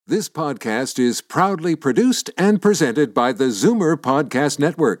This podcast is proudly produced and presented by the Zoomer Podcast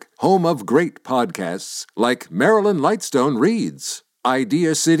Network, home of great podcasts like Marilyn Lightstone Reads,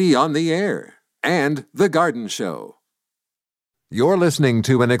 Idea City on the Air, and The Garden Show. You're listening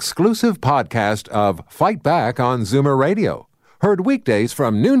to an exclusive podcast of Fight Back on Zoomer Radio, heard weekdays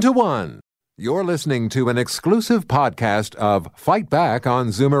from noon to 1. You're listening to an exclusive podcast of Fight Back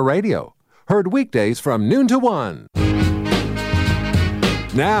on Zoomer Radio, heard weekdays from noon to 1.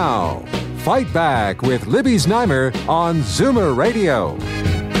 Now, Fight Back with Libby Znaimer on Zoomer Radio.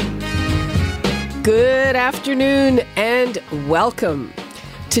 Good afternoon and welcome.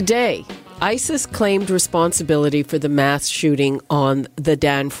 Today, ISIS claimed responsibility for the mass shooting on the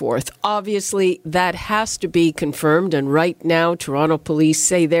Danforth. Obviously, that has to be confirmed, and right now, Toronto police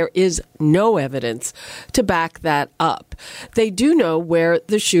say there is no evidence to back that up. They do know where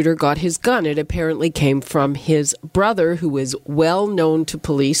the shooter got his gun. It apparently came from his brother, who is well known to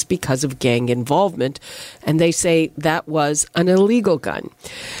police because of gang involvement, and they say that was an illegal gun.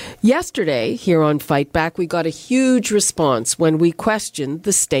 Yesterday, here on Fight Back, we got a huge response when we questioned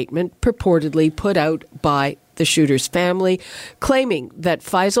the statement purportedly put out by the shooter's family, claiming that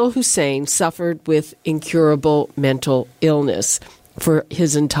Faisal Hussein suffered with incurable mental illness for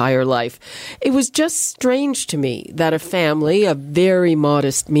his entire life. It was just strange to me that a family of very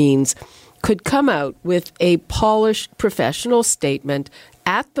modest means could come out with a polished professional statement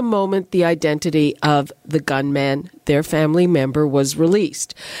at the moment the identity of the gunman, their family member, was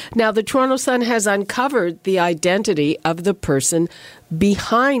released. Now, the Toronto Sun has uncovered the identity of the person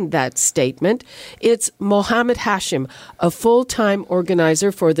behind that statement. It's Mohammed Hashim, a full-time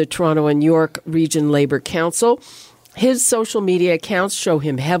organizer for the Toronto and York Region Labour Council. His social media accounts show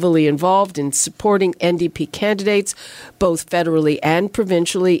him heavily involved in supporting NDP candidates, both federally and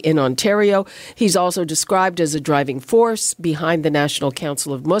provincially in Ontario. He's also described as a driving force behind the National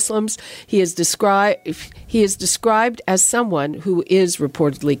Council of Muslims. He is described as someone who is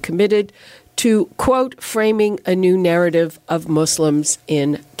reportedly committed to, quote, framing a new narrative of Muslims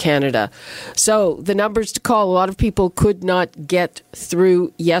in Canada. So the numbers to call, a lot of people could not get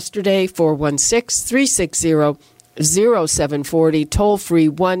through yesterday. 416-360 0740, toll free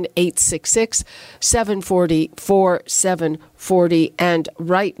 1-866-740-4740. And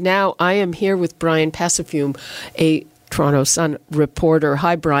right now I am here with Brian Passafume, a Toronto Sun reporter.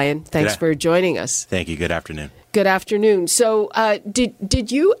 Hi, Brian. Thanks for joining us. Thank you. Good afternoon. Good afternoon. So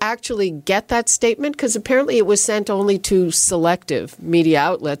did you actually get that statement? Because apparently it was sent only to selective media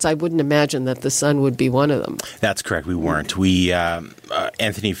outlets. I wouldn't imagine that the Sun would be one of them. That's correct. We weren't.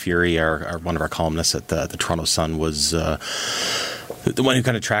 Anthony Fury, one of our columnists at the Toronto Sun, was the one who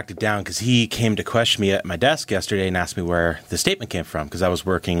kind of tracked it down, because he came to question me at my desk yesterday and asked me where the statement came from, because I was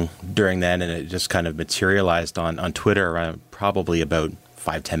working during then, and it just kind of materialized on Twitter probably about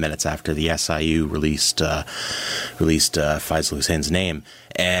 5-10 minutes after the SIU released Faisal Hussein's name.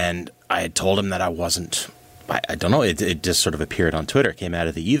 And I had told him that I wasn't, I don't know, it just sort of appeared on Twitter, came out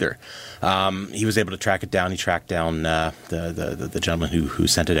of the ether. He was able to track it down. He tracked down the gentleman who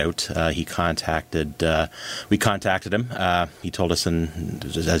sent it out. We contacted him. He told us,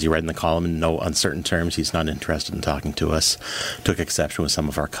 as you read in the column, in no uncertain terms, he's not interested in talking to us. Took exception with some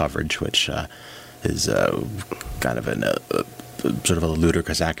of our coverage, which is kind of sort of a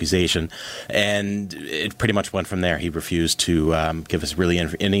ludicrous accusation, and it pretty much went from there. He refused to give us really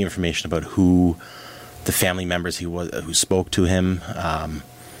any information about who the family members who spoke to him,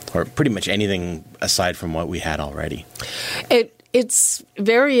 or pretty much anything aside from what we had already. It's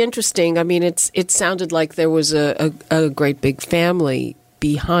very interesting. I mean, it sounded like there was a great big family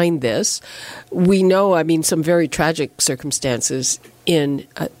behind this. We know, some very tragic circumstances in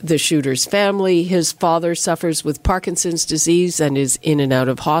the shooter's family. His father suffers with Parkinson's disease and is in and out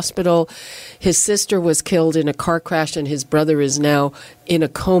of hospital. His sister was killed in a car crash, and his brother is now in a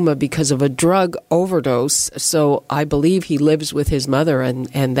coma because of a drug overdose. So I believe he lives with his mother,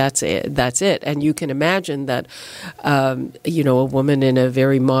 and that's it. And you can imagine that, a woman in a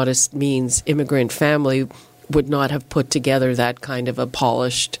very modest means immigrant family would not have put together that kind of a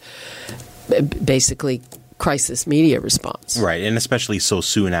polished, basically, crisis media response. Right, and especially so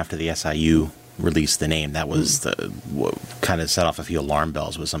soon after the SIU released the name. That was what kind of set off a few alarm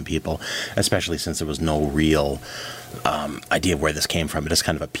bells with some people, especially since there was no real idea of where this came from. It just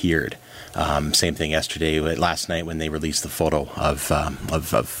kind of appeared. Same thing last night when they released the photo of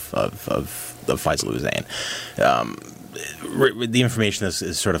Faisal Hussein. The information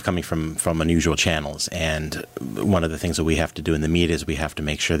is sort of coming from unusual channels, and one of the things that we have to do in the media is we have to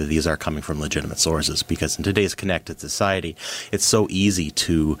make sure that these are coming from legitimate sources, because in today's connected society, it's so easy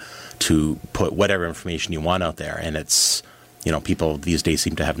to put whatever information you want out there, and it's people these days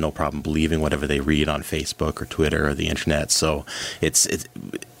seem to have no problem believing whatever they read on Facebook or Twitter or the internet. So it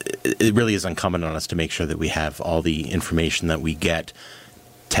really is incumbent on us to make sure that we have all the information that we get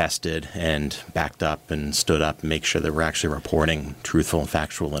tested and backed up and stood up and make sure that we're actually reporting truthful and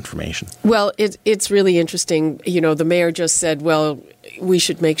factual information. Well, it's really interesting. The mayor just said, well, we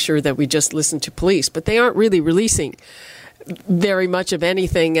should make sure that we just listen to police, but they aren't really releasing very much of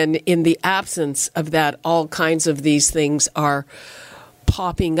anything. And in the absence of that, all kinds of these things are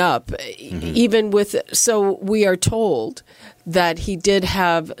popping up. Mm-hmm. So we are told that he did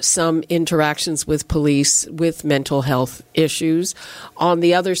have some interactions with police with mental health issues. On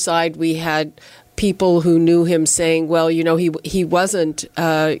the other side, we had people who knew him saying, well, he wasn't,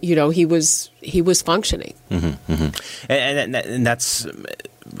 he was functioning. Mm-hmm, mm-hmm. And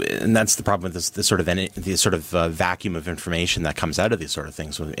that's the problem with this sort of vacuum of information that comes out of these sort of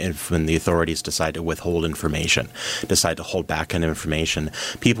things. When the authorities decide to withhold information, decide to hold back on information,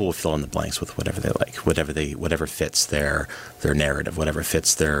 people will fill in the blanks with whatever they like, whatever fits their narrative, whatever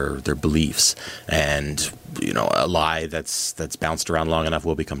fits their beliefs, and a lie that's bounced around long enough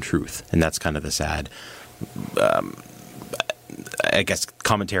will become truth, and that's kind of the sad. I guess,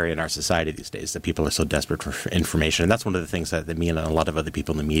 commentary in our society these days, that people are so desperate for information. And that's one of the things that me and a lot of other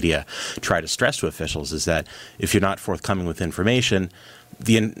people in the media try to stress to officials, is that if you're not forthcoming with information,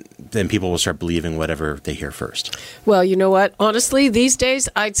 then people will start believing whatever they hear first. Well, you know what? Honestly, these days,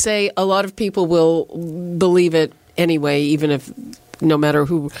 I'd say a lot of people will believe it anyway, even if no matter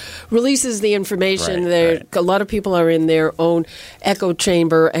who releases the information. Right. A lot of people are in their own echo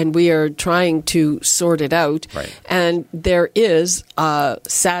chamber, and we are trying to sort it out. Right. And there is,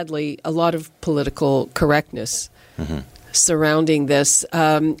 sadly, a lot of political correctness surrounding this.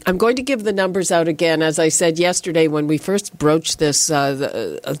 I'm going to give the numbers out again. As I said yesterday, when we first broached this,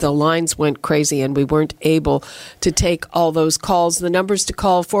 the lines went crazy and we weren't able to take all those calls. The numbers to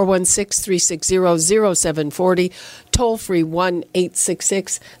call, 416-360-0740, toll-free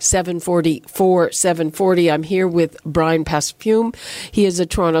 1-866-740-4740. I'm here with Brian Pasfume. He is a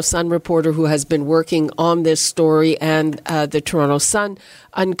Toronto Sun reporter who has been working on this story, and the Toronto Sun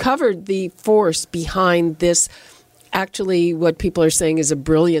uncovered the force behind this. Actually, what people are saying is a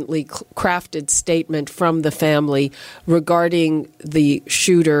brilliantly crafted statement from the family regarding the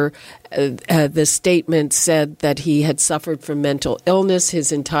shooter. The statement said that he had suffered from mental illness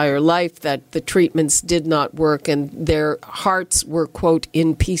his entire life, that the treatments did not work, and their hearts were, quote,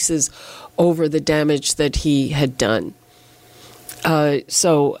 in pieces over the damage that he had done. It's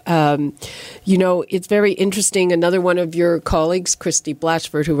very interesting. Another one of your colleagues, Christy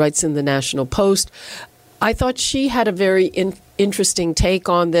Blatchford, who writes in the National Post, I thought she had a very interesting take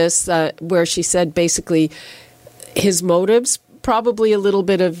on this, where she said basically his motives, probably a little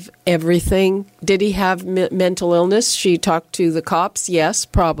bit of everything. Did he have mental illness? She talked to the cops. Yes,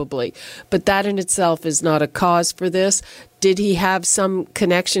 probably. But that in itself is not a cause for this. Did he have some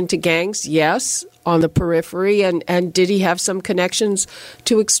connection to gangs? Yes, on the periphery. And did he have some connections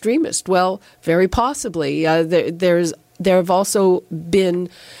to extremists? Well, very possibly. There have also been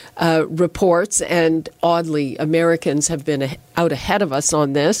reports, and oddly, Americans have been out ahead of us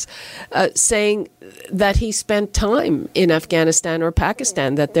on this, saying that he spent time in Afghanistan or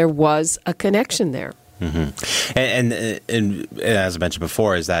Pakistan, that there was a connection there. Mm-hmm. And as I mentioned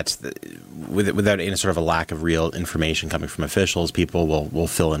before, is that without any sort of a lack of real information coming from officials, people will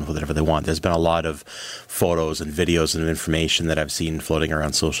fill in with whatever they want. There's been a lot of photos and videos and information that I've seen floating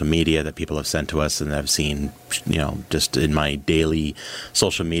around social media that people have sent to us, and I've seen, just in my daily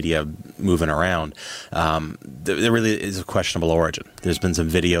social media moving around. There really is a questionable origin. There's been some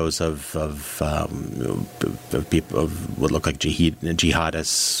videos of people of what look like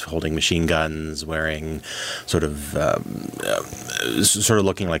jihadists holding machine guns, wearing sort of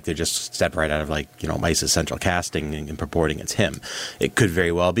looking like they just stepped right out of ISIS central casting and purporting it's him. It could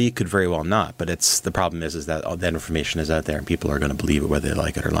very well be, could very well not. But the problem is that all that information is out there, and people are going to believe it whether they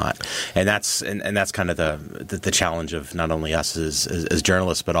like it or not. And that's kind of the challenge of not only us as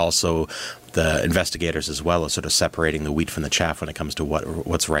journalists, but also the investigators as well, as sort of separating the wheat from the chaff when it comes to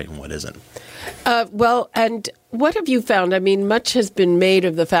what's right and what isn't. And what have you found? I mean, much has been made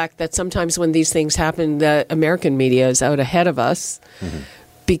of the fact that sometimes when these things happen, the American media is out ahead of us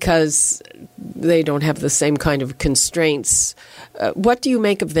because they don't have the same kind of constraints. What do you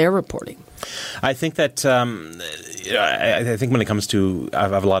make of their reporting? I think that I think when it comes to, I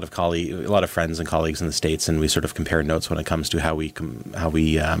have a lot of friends and colleagues in the States, and we sort of compare notes when it comes to how we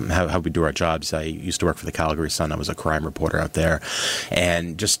do our jobs. I used to work for the Calgary Sun. I was a crime reporter out there,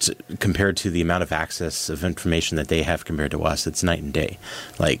 and just compared to the amount of access of information that they have compared to us, it's night and day.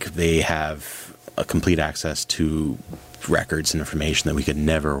 Like, they have a complete access to records and information that we could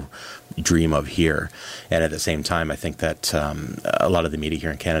never dream of here. And at the same time, I think that a lot of the media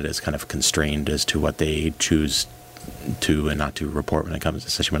here in Canada is kind of constrained as to what they choose to and not to report when it comes,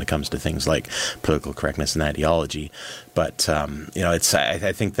 especially when it comes to things like political correctness and ideology. But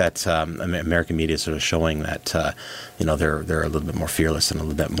I think that American media is sort of showing that they're a little bit more fearless and a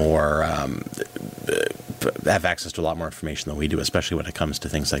little bit more have access to a lot more information than we do, especially when it comes to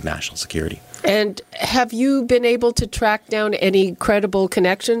things like national security. And have you been able to track down any credible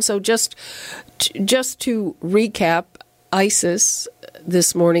connections? So just to recap, ISIS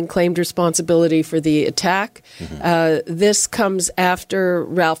this morning claimed responsibility for the attack. This comes after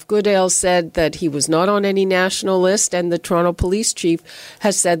Ralph Goodale said that he was not on any national list, and the Toronto police chief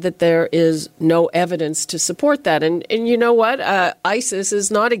has said that there is no evidence to support that. And you know what? ISIS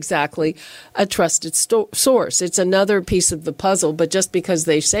is not exactly a trusted source. It's another piece of the puzzle, but just because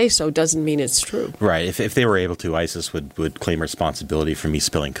they say so doesn't mean it's true. Right. If they were able to, ISIS would claim responsibility for me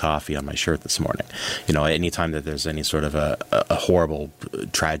spilling coffee on my shirt this morning. Anytime that there's any sort of a horrible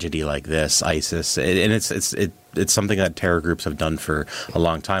tragedy like this, ISIS, and it's something that terror groups have done for a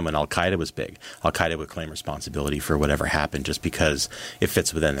long time. When Al-Qaeda was big, Al-Qaeda would claim responsibility for whatever happened just because it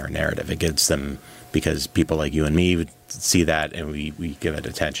fits within their narrative. It gives them, because people like you and me would see that, and we give it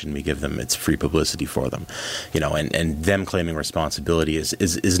attention. We give them, it's free publicity for them, and them claiming responsibility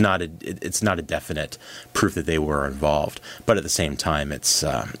is not a definite proof that they were involved. But at the same time, it's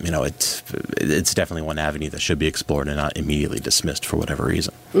definitely one avenue that should be explored and not immediately dismissed for whatever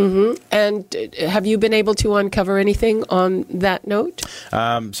reason. Mm-hmm. And have you been able to uncover anything on that note?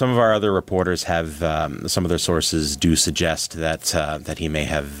 Some of our other reporters have, some of their sources do suggest that he may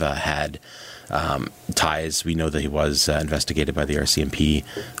have had ties. We know that he was investigated by the RCMP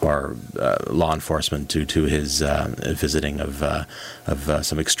or law enforcement due to his visiting of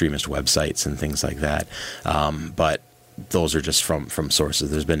some extremist websites and things like that. But those are just from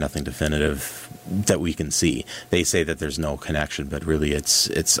sources. There's been nothing definitive that we can see. They say that there's no connection, but really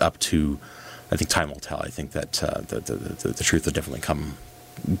it's up to, I think time will tell. I think that the truth will definitely come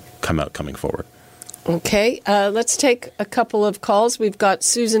out coming forward. Okay, let's take a couple of calls. We've got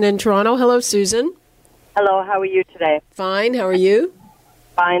Susan in Toronto. Hello, Susan. Hello, how are you today? Fine, how are you?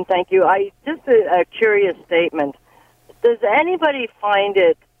 Fine, thank you. Just a curious statement. Does anybody find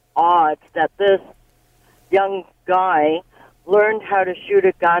it odd that this young guy learned how to shoot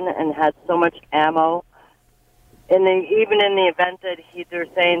a gun and had so much ammo? Even in the event that they're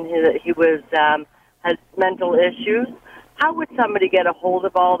saying that he was has mental issues, how would somebody get a hold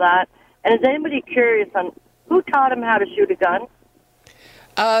of all that? And is anybody curious on who taught him how to shoot a gun?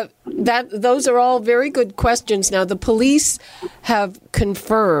 Those are all very good questions. Now, the police have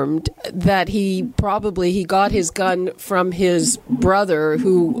confirmed that he got his gun from his brother,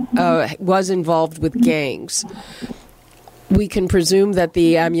 who was involved with gangs. We can presume that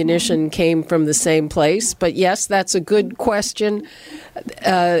the ammunition came from the same place, but yes, that's a good question.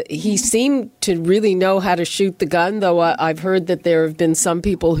 He seemed to really know how to shoot the gun, though I've heard that there have been some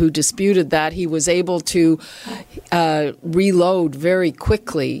people who disputed that. He was able to reload very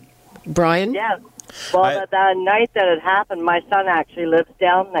quickly. Brian? Yeah. Well, that night that it happened, my son actually lives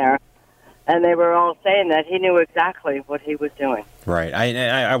down there, and they were all saying that he knew exactly what he was doing. Right.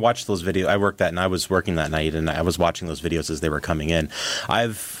 I watched those videos. I worked that, and I was working that night, and I was watching those videos as they were coming in.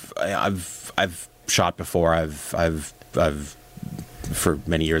 I've shot before. I've for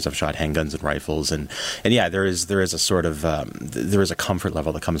many years I've shot handguns and rifles, and yeah, there is a sort of there is a comfort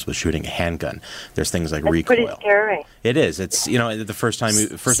level that comes with shooting a handgun. There's things like recoil. Pretty scary. It is. It's the first time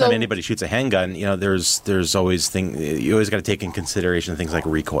anybody shoots a handgun, there's always you always got to take in consideration things like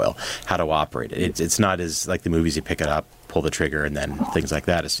recoil, how to operate it. It's not as like the movies, you pick it up, pull the trigger, and then things like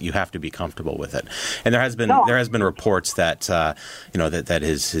that. You have to be comfortable with it. And there has been reports that that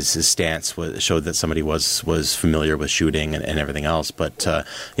his stance showed that somebody was familiar with shooting and everything else. But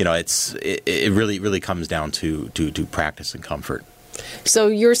it really comes down to practice and comfort. So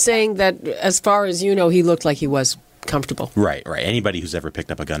you're saying that, as far as you know, he looked like he was comfortable. Right. Anybody who's ever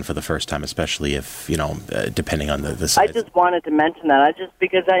picked up a gun for the first time, especially if, depending on the size. I just wanted to mention that.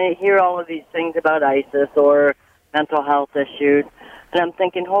 Because I hear all of these things about ISIS or mental health issues, and I'm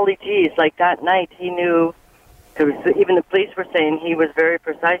thinking, holy geez, like that night he knew, because even the police were saying he was very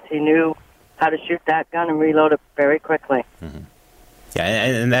precise. He knew how to shoot that gun and reload it very quickly. Mm-hmm. Yeah,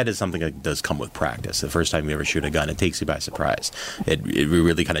 and that is something that does come with practice. The first time you ever shoot a gun, it takes you by surprise. It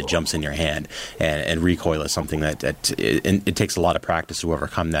really kind of jumps in your hand, and recoil is something that it takes a lot of practice to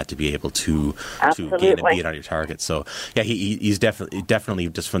overcome that, to be able to gain a beat on your target. So yeah, he's definitely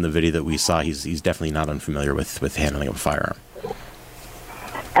just from the video that we saw, he's definitely not unfamiliar with handling of a firearm.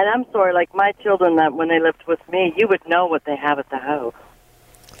 And I'm sorry, like my children, that when they lived with me, you would know what they have at the house.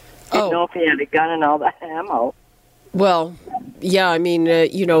 You'd know if he had a gun and all the ammo. Well, yeah, I mean,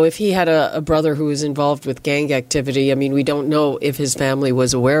 if he had a brother who was involved with gang activity, I mean, we don't know if his family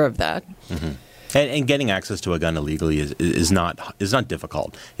was aware of that. Mm-hmm. And getting access to a gun illegally is not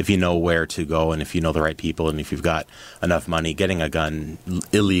difficult if you know where to go and if you know the right people and if you've got enough money. Getting a gun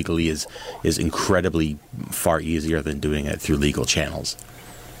illegally is incredibly far easier than doing it through legal channels.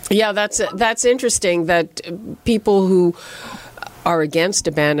 Yeah, that's interesting that people who are against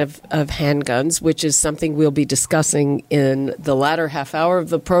a ban of handguns, which is something we'll be discussing in the latter half hour of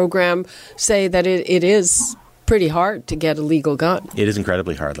the program, say that it is pretty hard to get a legal gun. It is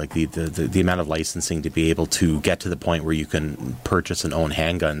incredibly hard. Like the amount of licensing to be able to get to the point where you can purchase and own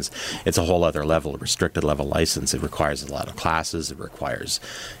handguns, it's a whole other level, a restricted level license. It requires a lot of classes. It requires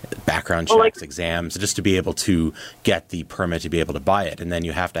background checks, exams, just to be able to get the permit to be able to buy it. And then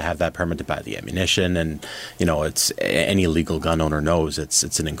you have to have that permit to buy the ammunition. And, it's any legal gun owner knows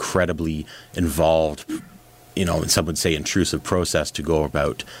it's an incredibly involved, and some would say intrusive process to go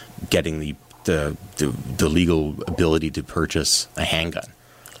about getting the legal ability to purchase a handgun.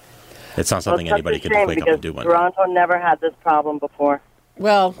 It's not something anybody can just wake up and do one. Toronto never had this problem before.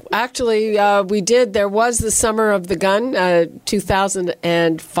 Well, actually, we did. There was the Summer of the Gun,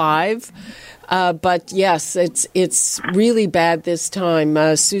 2005. But yes, it's really bad this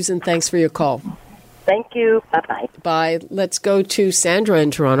time. Susan, thanks for your call. Thank you. Bye-bye. Bye. Let's go to Sandra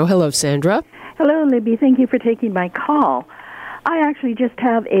in Toronto. Hello, Sandra. Hello, Libby. Thank you for taking my call. I actually just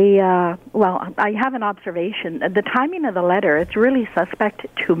have I have an observation. The timing of the letter, it's really suspect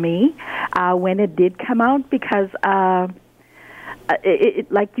to me when it did come out because,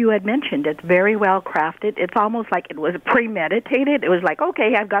 like you had mentioned, it's very well crafted. It's almost like it was premeditated. It was like,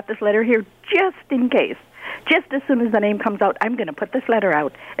 okay, I've got this letter here just in case. Just as soon as the name comes out, I'm going to put this letter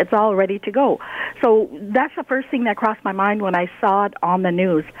out. It's all ready to go. So that's the first thing that crossed my mind when I saw it on the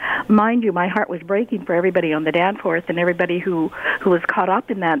news. Mind you, my heart was breaking for everybody on the Danforth and everybody who was caught up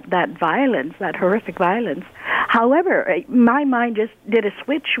in that violence, that horrific violence. However, my mind just did a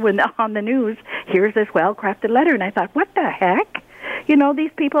switch when on the news, here's this well-crafted letter, and I thought, what the heck?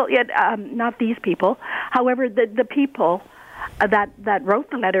 These people, not these people, however, the people that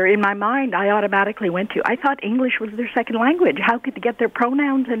wrote the letter, in my mind, I automatically went to, I thought English was their second language. How could they get their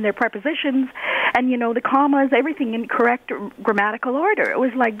pronouns and their prepositions and, the commas, everything in correct grammatical order? It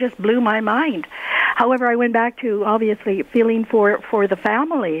was like just blew my mind. However, I went back to, obviously, feeling for the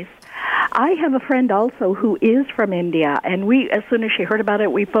families. I have a friend also who is from India, and as soon as she heard about it,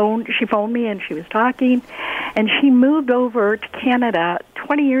 she phoned me and she was talking, and she moved over to Canada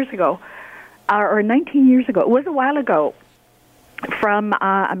 20 years ago, or 19 years ago. It was a while ago. From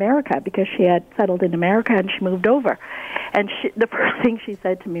America, because she had settled in America and she moved over. And the first thing she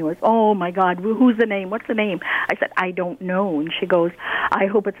said to me was, oh, my God, who's the name? What's the name? I said, I don't know. And she goes, I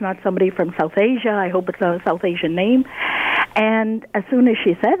hope it's not somebody from South Asia. I hope it's not a South Asian name. And as soon as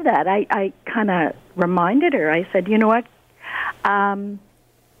she said that, I kind of reminded her. I said, you know what?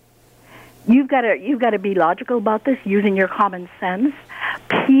 You've got to be logical about this, using your common sense.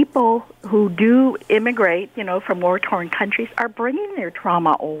 People who do immigrate, from war-torn countries are bringing their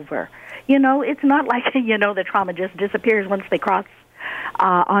trauma over. It's not like, the trauma just disappears once they cross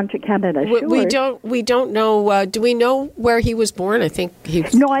onto Canada shores. We don't know. Do we know where he was born? I think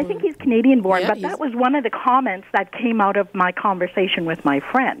I think he's Canadian-born, but that was one of the comments that came out of my conversation with my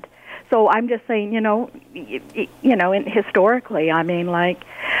friend. So I'm just saying, historically, I mean, like,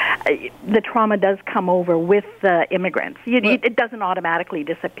 the trauma does come over with the immigrants. It doesn't automatically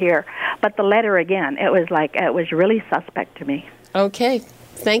disappear. But the letter, again, it was really suspect to me. Okay.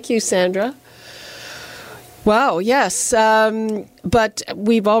 Thank you, Sandra. Wow, yes. But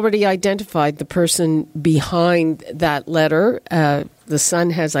we've already identified the person behind that letter. The Sun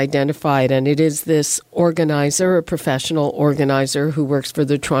has identified, and it is this organizer, a professional organizer who works for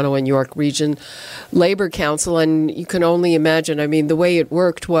the Toronto and York Region Labour Council. And you can only imagine, I mean, the way it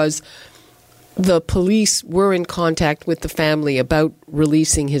worked was the police were in contact with the family about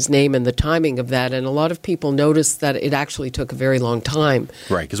releasing his name and the timing of that, and a lot of people noticed that it actually took a very long time.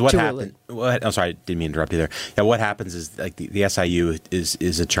 Right, because what happened... I'm sorry, I didn't mean to interrupt you there. Yeah, what happens is like the SIU is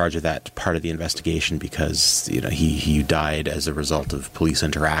in charge of that part of the investigation because he died as a result of police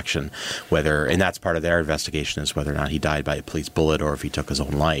interaction, and that's part of their investigation is whether or not he died by a police bullet or if he took his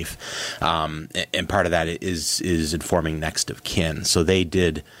own life, and part of that is informing next of kin. So they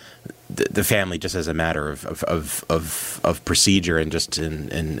did the family, just as a matter of procedure and just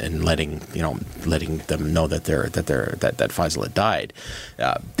in letting them know that that Faisal had died,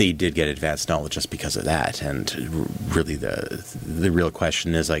 they did get advance knowledge just because of that. And really, the real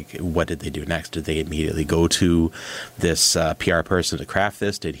question is, like, what did they do next? Did they immediately go to this PR person to craft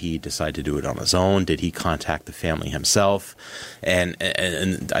this? Did he decide to do it on his own? Did he contact the family himself? And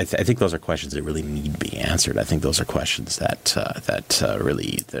I think those are questions that really need to be answered. I think those are questions that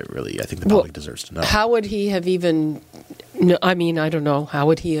really I think the public deserves to know. How would he have even? I mean, I don't know. How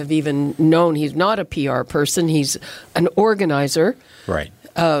would he have even known? He's not a PR person. He's an organizer, right?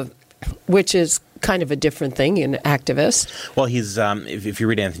 Which is kind of a different thing, an activist. Well, he's if you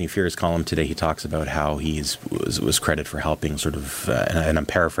read Anthony Fear's column today, he talks about how he was credited for helping sort of, and I'm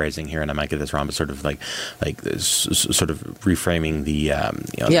paraphrasing here, and I might get this wrong, but sort of like sort of reframing the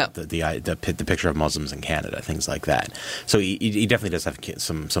picture of Muslims in Canada, things like that. So he definitely does have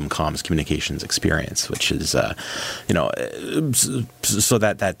some comms communications experience, which is so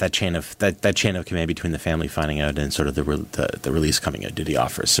that chain of command between the family finding out and sort of the release coming out. Did he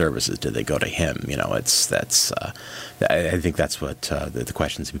offer services? Did they go to him? I think that's what the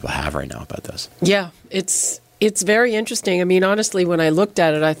questions people have right now about this. Yeah, it's very interesting. I mean, honestly, when I looked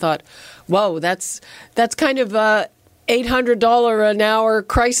at it, I thought, whoa, that's kind of a $800 an hour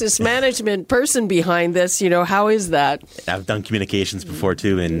crisis management person behind this. How is that? I've done communications before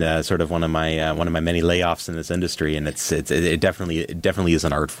too, in sort of one of my many layoffs in this industry, and it definitely is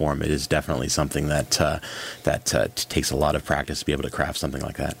an art form. It is definitely something that takes a lot of practice to be able to craft something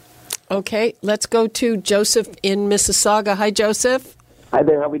like that. Okay, let's go to Joseph in Mississauga. Hi, Joseph. Hi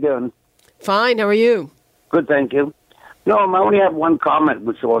there, how we doing? Fine, how are you? Good, thank you. No, I only have one comment,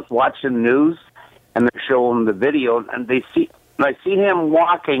 which was watching the news, and they're showing the video, and I see him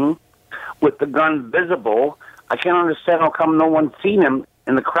walking with the gun visible. I can't understand how come no one's seen him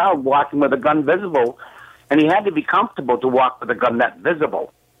in the crowd walking with a gun visible, and he had to be comfortable to walk with a gun that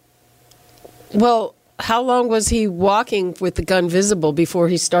visible. Well, how long was he walking with the gun visible before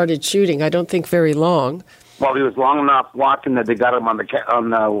he started shooting? I don't think very long. Well, he was long enough walking that they got him on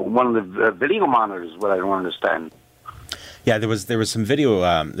one of the video monitors. What I don't understand. Yeah, there was some video.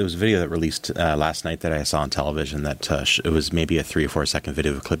 There was a video that released last night that I saw on television. That it was maybe a 3 or 4 second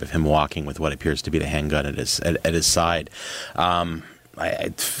video clip of him walking with what appears to be the handgun at his side. I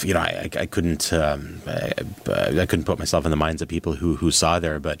couldn't put myself in the minds of people who saw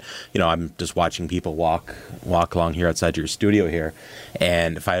there, but I'm just watching people walk along here outside your studio here,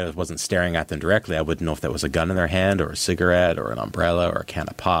 and if I wasn't staring at them directly, I wouldn't know if that was a gun in their hand or a cigarette or an umbrella or a can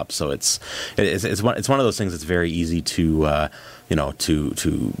of pop. So it's one of those things that's very easy to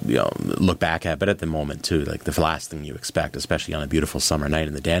look back at, but at the moment too, like the last thing you expect, especially on a beautiful summer night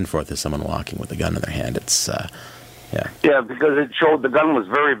in the Danforth, is someone walking with a gun in their hand. It's Yeah, because it showed the gun was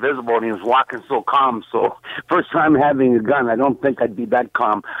very visible and he was walking so calm. So first time having a gun, I don't think I'd be that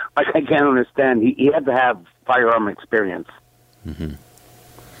calm. Like, I can't understand. He had to have firearm experience. Mm-hmm.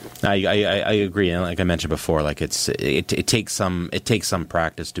 I agree, and like I mentioned before, like it takes some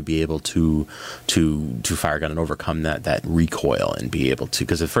practice to be able to fire a gun and overcome that recoil and be able to,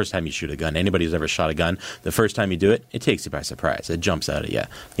 because the first time you shoot a gun, anybody who's ever shot a gun, the first time you do it, it takes you by surprise. It jumps out at you.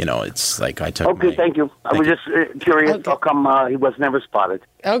 It's like I took. Okay, thank you. I was just curious how come he was never spotted.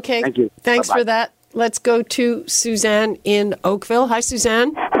 Okay, thank you. Thanks Bye-bye. for that. Let's go to Suzanne in Oakville. Hi,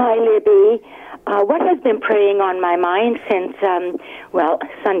 Suzanne. Hi, Libby. What has been preying on my mind since,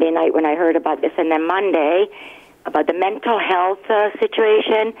 Sunday night when I heard about this, and then Monday about the mental health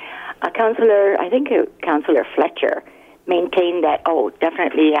situation, Councillor Fletcher maintained that,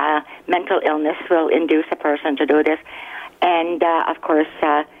 definitely mental illness will induce a person to do this. And, of course,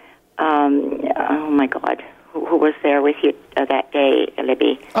 oh, my God, who was there with you that day,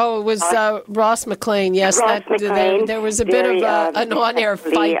 Libby? Oh, it was Ross McLean. Yes, Ross McLean, there was a bit of an on-air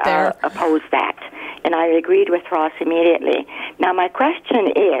fight there. Opposed that, and I agreed with Ross immediately. Now, my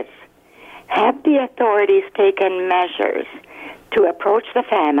question is, have the authorities taken measures to approach the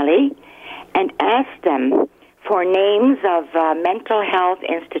family and ask them for names of mental health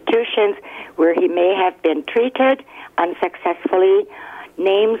institutions where he may have been treated unsuccessfully,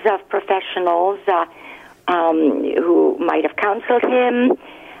 names of professionals who might have counseled him?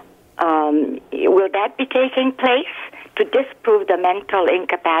 Will that be taking place to disprove the mental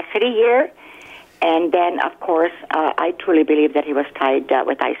incapacity here? And then, of course, I truly believe that he was tied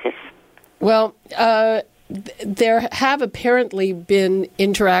with ISIS. Well, there have apparently been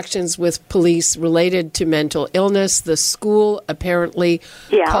interactions with police related to mental illness. The school apparently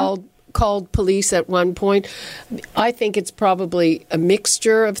called police at one point. I think it's probably a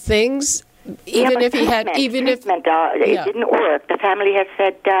mixture of things. It didn't work. The family has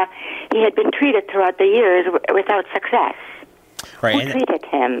said he had been treated throughout the years without success. Right. Who treated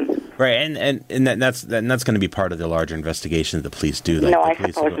him? Right, and that's going to be part of the larger investigation that the police do. No, I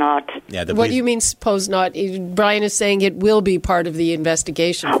suppose not. Yeah. What do you mean, suppose not? Brian is saying it will be part of the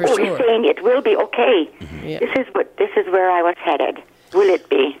investigation for sure. He's saying it will be. Okay. Mm-hmm. Yeah. This is where I was headed. Will it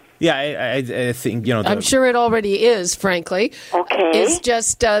be? Yeah, I think, I'm sure it already is, frankly. Okay. It's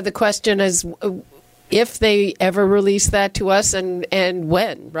just the question is if they ever release that to us and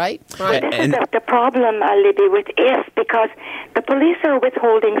when, right? This is the problem, Libby, with if, because the police are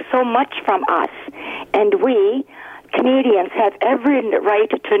withholding so much from us, and we, Canadians, have every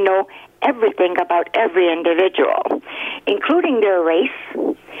right to know everything about every individual, including their race,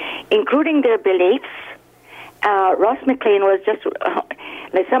 including their beliefs. Ross McLean was just,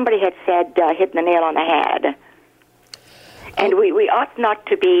 like somebody had said, hitting the nail on the head. And we ought not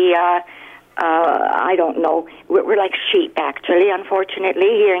to be, I don't know, we're like sheep, actually, unfortunately,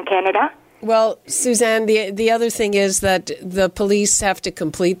 here in Canada. Well, Suzanne, the other thing is that the police have to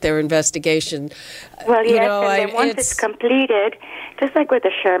complete their investigation. Well, yes, and then once it's completed, just like with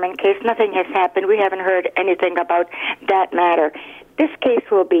the Sherman case, nothing has happened. We haven't heard anything about that matter. This case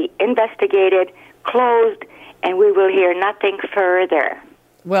will be investigated, closed, and we will hear nothing further.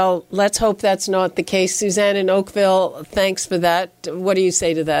 Well, let's hope that's not the case. Suzanne in Oakville, thanks for that. What do you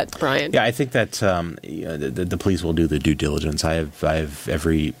say to that, Brian? Yeah, I think that the police will do the due diligence. I have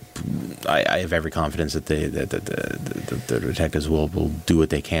every confidence that the detectives will do what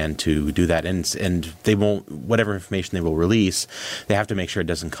they can to do that, and they won't, whatever information they will release, they have to make sure it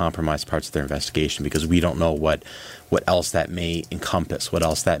doesn't compromise parts of their investigation, because we don't know what else that may encompass, what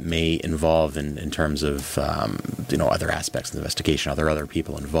else that may involve in terms of other aspects of the investigation. Are there other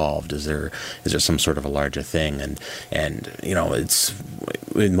people involved? Is there some sort of a larger thing? And it's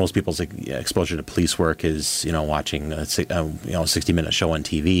most people's exposure to police work is watching a 60-minute show on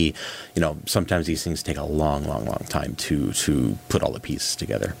TV. Sometimes these things take a long time to put all the pieces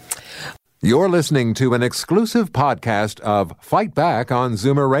together. You're listening to an exclusive podcast of Fight Back on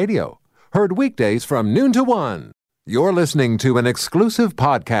Zoomer Radio, heard weekdays from noon to 1. You're listening to an exclusive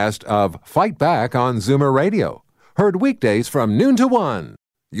podcast of Fight Back on Zoomer Radio, heard weekdays from noon to 1.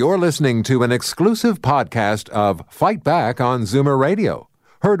 You're listening to an exclusive podcast of Fight Back on Zoomer Radio,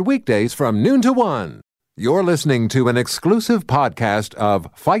 heard weekdays from noon to 1. You're listening to an exclusive podcast of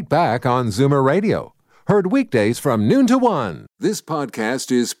Fight Back on Zoomer Radio, heard weekdays from noon to 1. This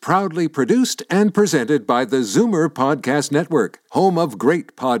podcast is proudly produced and presented by the Zoomer Podcast Network, home of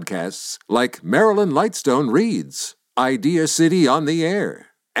great podcasts like Marilyn Lightstone Reads, Idea City on the Air,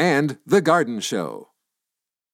 and The Garden Show.